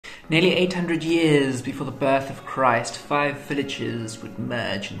Nearly 800 years before the birth of Christ, 5 villages would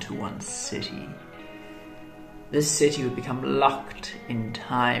merge into one city. This city would become locked in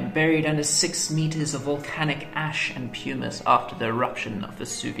time, buried under 6 meters of volcanic ash and pumice after the eruption of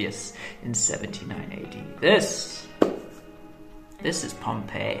Vesuvius in 79 AD. This is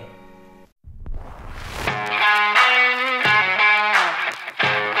Pompeii.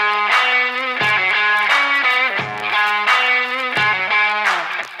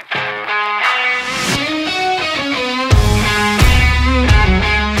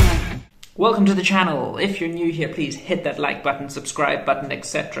 Welcome to the channel. If you're new here, please hit that like button, subscribe button,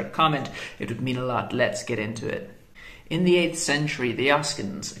 etc. Comment. It would mean a lot. Let's get into it. In the 8th century, the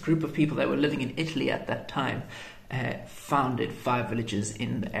Etruscans, a group of people that were living in Italy at that time, founded 5 villages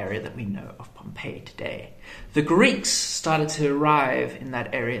in the area that we know of Pompeii today. The Greeks started to arrive in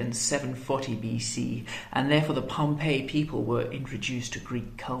that area in 740 BC, and therefore the Pompeii people were introduced to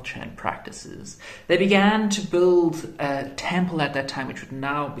Greek culture and practices. They began to build a temple at that time, which would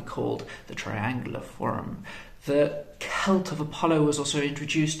now be called the Triangular Forum. The cult of Apollo was also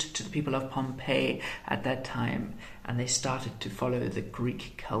introduced to the people of Pompeii at that time, and they started to follow the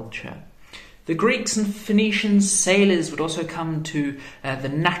Greek culture. The Greeks and Phoenician sailors would also come to the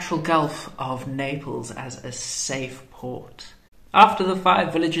natural Gulf of Naples as a safe port. After the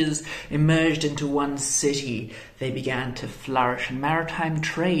 5 villages emerged into one city, they began to flourish, and maritime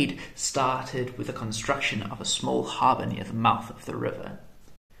trade started with the construction of a small harbour near the mouth of the river.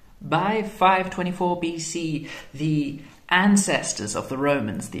 By 524 BC, the ancestors of the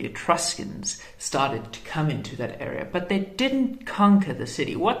Romans, the Etruscans, started to come into that area, but they didn't conquer the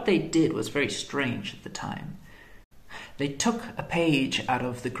city. What they did was very strange at the time. They took a page out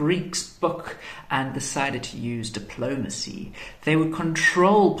of the Greeks' book and decided to use diplomacy. They would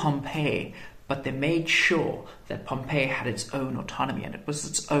control Pompeii, but they made sure that Pompeii had its own autonomy and it was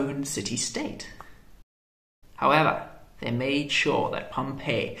its own city-state. However, they made sure that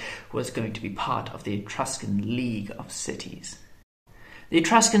Pompeii was going to be part of the Etruscan League of Cities. The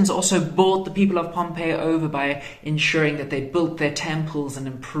Etruscans also bought the people of Pompeii over by ensuring that they built their temples and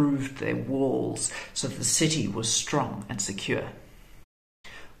improved their walls so that the city was strong and secure.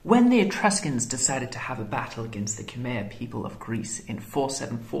 When the Etruscans decided to have a battle against the Cumaean people of Greece in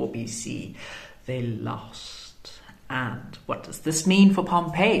 474 BC, they lost. And what does this mean for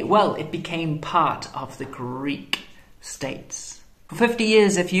Pompeii? Well, it became part of the Greek states. For 50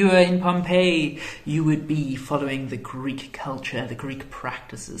 years, if you were in Pompeii, you would be following the Greek culture, the Greek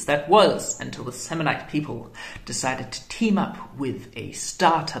practices. That was until the Seminite people decided to team up with a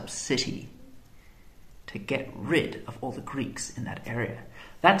startup city to get rid of all the Greeks in that area.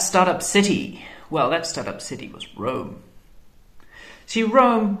 That startup city was Rome. See,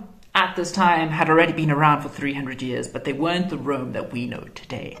 Rome at this time had already been around for 300 years, but they weren't the Rome that we know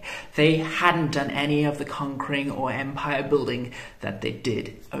today. They hadn't done any of the conquering or empire building that they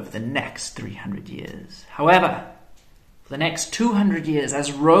did over the next 300 years. However, for the next 200 years,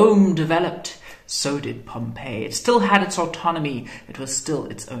 as Rome developed, so did Pompeii. It still had its autonomy. It was still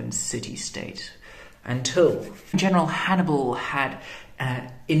its own city-state. Until General Hannibal had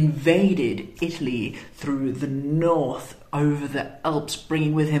invaded Italy through the north over the Alps,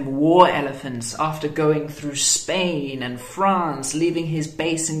 bringing with him war elephants after going through Spain and France, leaving his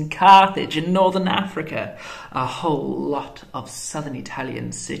base in Carthage in northern Africa. A whole lot of southern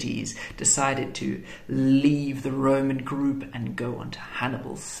Italian cities decided to leave the Roman group and go onto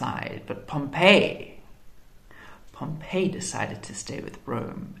Hannibal's side. But Pompeii decided to stay with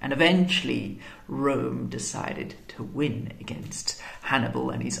Rome, and eventually Rome decided to win against Hannibal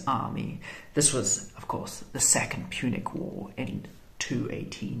and his army. This was, of course, the Second Punic War in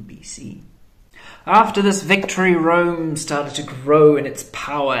 218 BC. After this victory, Rome started to grow in its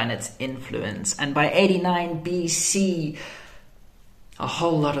power and its influence, and by 89 BC, a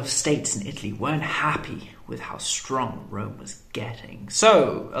whole lot of states in Italy weren't happy with how strong Rome was getting.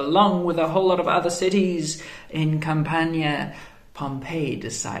 So, along with a whole lot of other cities in Campania, Pompeii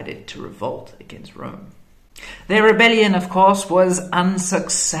decided to revolt against Rome. Their rebellion, of course, was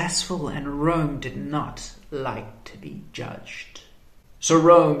unsuccessful, and Rome did not like to be judged. So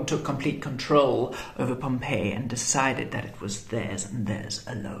Rome took complete control over Pompeii and decided that it was theirs and theirs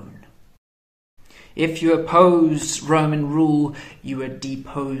alone. If you opposed Roman rule, you were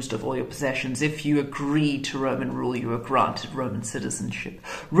deposed of all your possessions. If you agreed to Roman rule, you were granted Roman citizenship.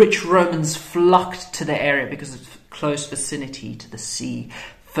 Rich Romans flocked to the area because of close vicinity to the sea,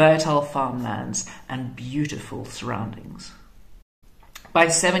 fertile farmlands, and beautiful surroundings. By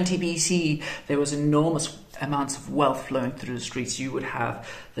 70 BC, there was enormous amounts of wealth flowing through the streets. You would have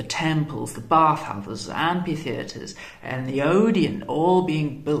the temples, the bathhouses, amphitheatres, and the Odeon all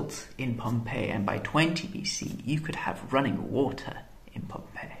being built in Pompeii. And by 20 BC, you could have running water in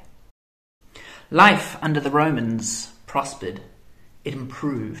Pompeii. Life under the Romans prospered, it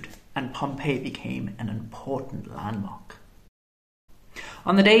improved, and Pompeii became an important landmark.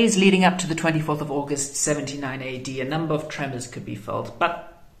 On the days leading up to the 24th of August 79 AD, a number of tremors could be felt,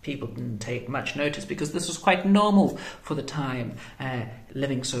 but people didn't take much notice because this was quite normal for the time,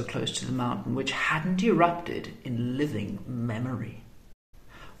 living so close to the mountain, which hadn't erupted in living memory.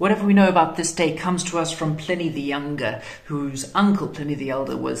 Whatever we know about this day comes to us from Pliny the Younger, whose uncle Pliny the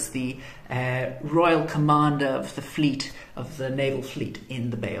Elder was the royal commander of the fleet, of the naval fleet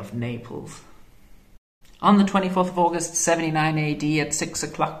in the Bay of Naples. On the 24th of August 79 AD at 6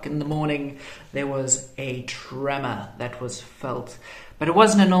 o'clock in the morning, there was a tremor that was felt. But it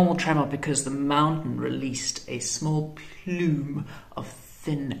wasn't a normal tremor because the mountain released a small plume of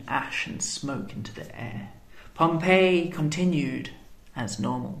thin ash and smoke into the air. Pompeii continued as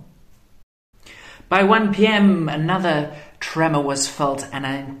normal. By 1 p.m. another tremor was felt and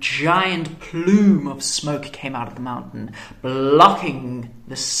a giant plume of smoke came out of the mountain, blocking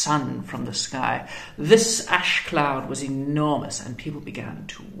the sun from the sky. This ash cloud was enormous and people began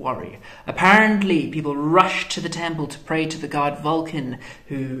to worry. Apparently, people rushed to the temple to pray to the god Vulcan,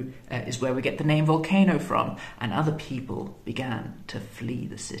 who is where we get the name volcano from, and other people began to flee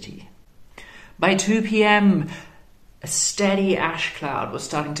the city. By 2 p.m., a steady ash cloud was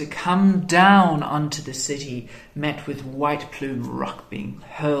starting to come down onto the city, met with white plume rock being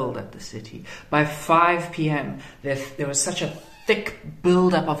hurled at the city. By 5 p.m., there was such a thick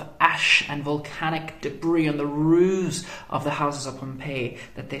buildup of ash and volcanic debris on the roofs of the houses of Pompeii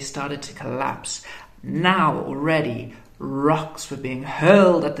that they started to collapse. Now already, rocks were being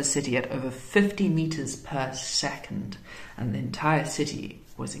hurled at the city at over 50 meters per second, and the entire city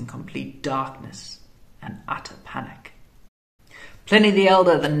was in complete darkness and utter panic. Pliny the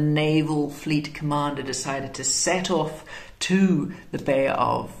Elder, the naval fleet commander, decided to set off to the Bay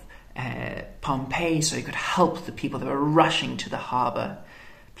of Pompeii so he could help the people that were rushing to the harbour.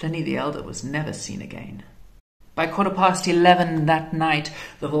 Pliny the Elder was never seen again. By 11:15 that night,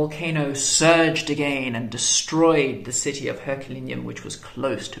 the volcano surged again and destroyed the city of Herculaneum, which was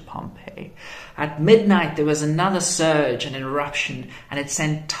close to Pompeii. At midnight, there was another surge, an eruption, and it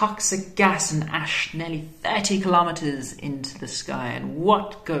sent toxic gas and ash nearly 30 kilometers into the sky. And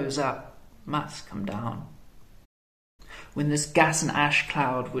what goes up must come down. When this gas and ash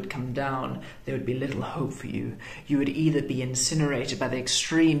cloud would come down, there would be little hope for you. You would either be incinerated by the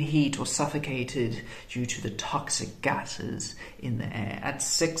extreme heat or suffocated due to the toxic gases in the air. At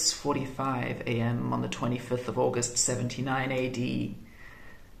 6:45 a.m. on the 25th of August 79 AD,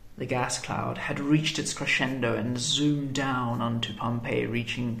 the gas cloud had reached its crescendo and zoomed down onto Pompeii,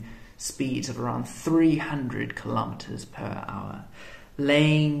 reaching speeds of around 300 kilometers per hour,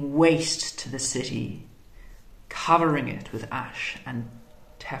 laying waste to the city, covering it with ash and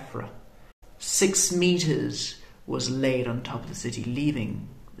tephra. 6 meters was laid on top of the city, leaving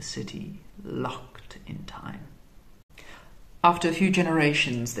the city locked in time. After a few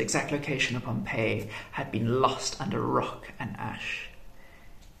generations, the exact location of Pompeii had been lost under rock and ash.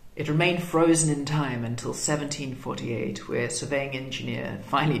 It remained frozen in time until 1748, where a surveying engineer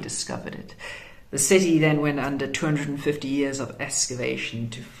finally discovered it. The city then went under 250 years of excavation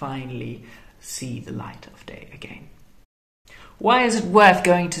to finally see the light of day again. Why is it worth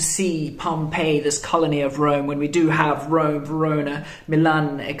going to see Pompeii, this colony of Rome, when we do have Rome, Verona,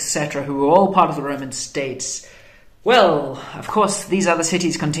 Milan, etc., who are all part of the Roman states? Well, of course, these other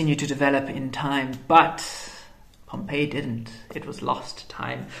cities continue to develop in time, but Pompeii didn't. It was lost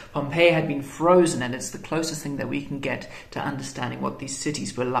time. Pompeii had been frozen, and it's the closest thing that we can get to understanding what these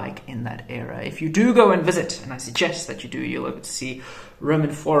cities were like in that era. If you do go and visit, and I suggest that you do, you'll be able to see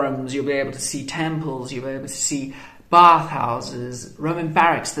Roman forums, you'll be able to see temples, you'll be able to see bathhouses, Roman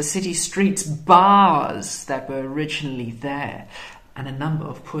barracks, the city streets, bars that were originally there, and a number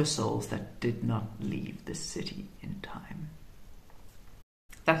of poor souls that did not leave the city in time.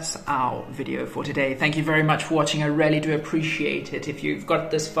 That's our video for today. Thank you very much for watching. I really do appreciate it. If you've got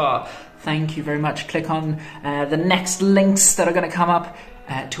this far, thank you very much. Click on the next links that are going to come up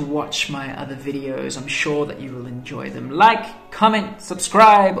to watch my other videos. I'm sure that you will enjoy them. Like, comment,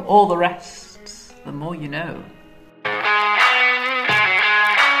 subscribe, all the rest. The more you know.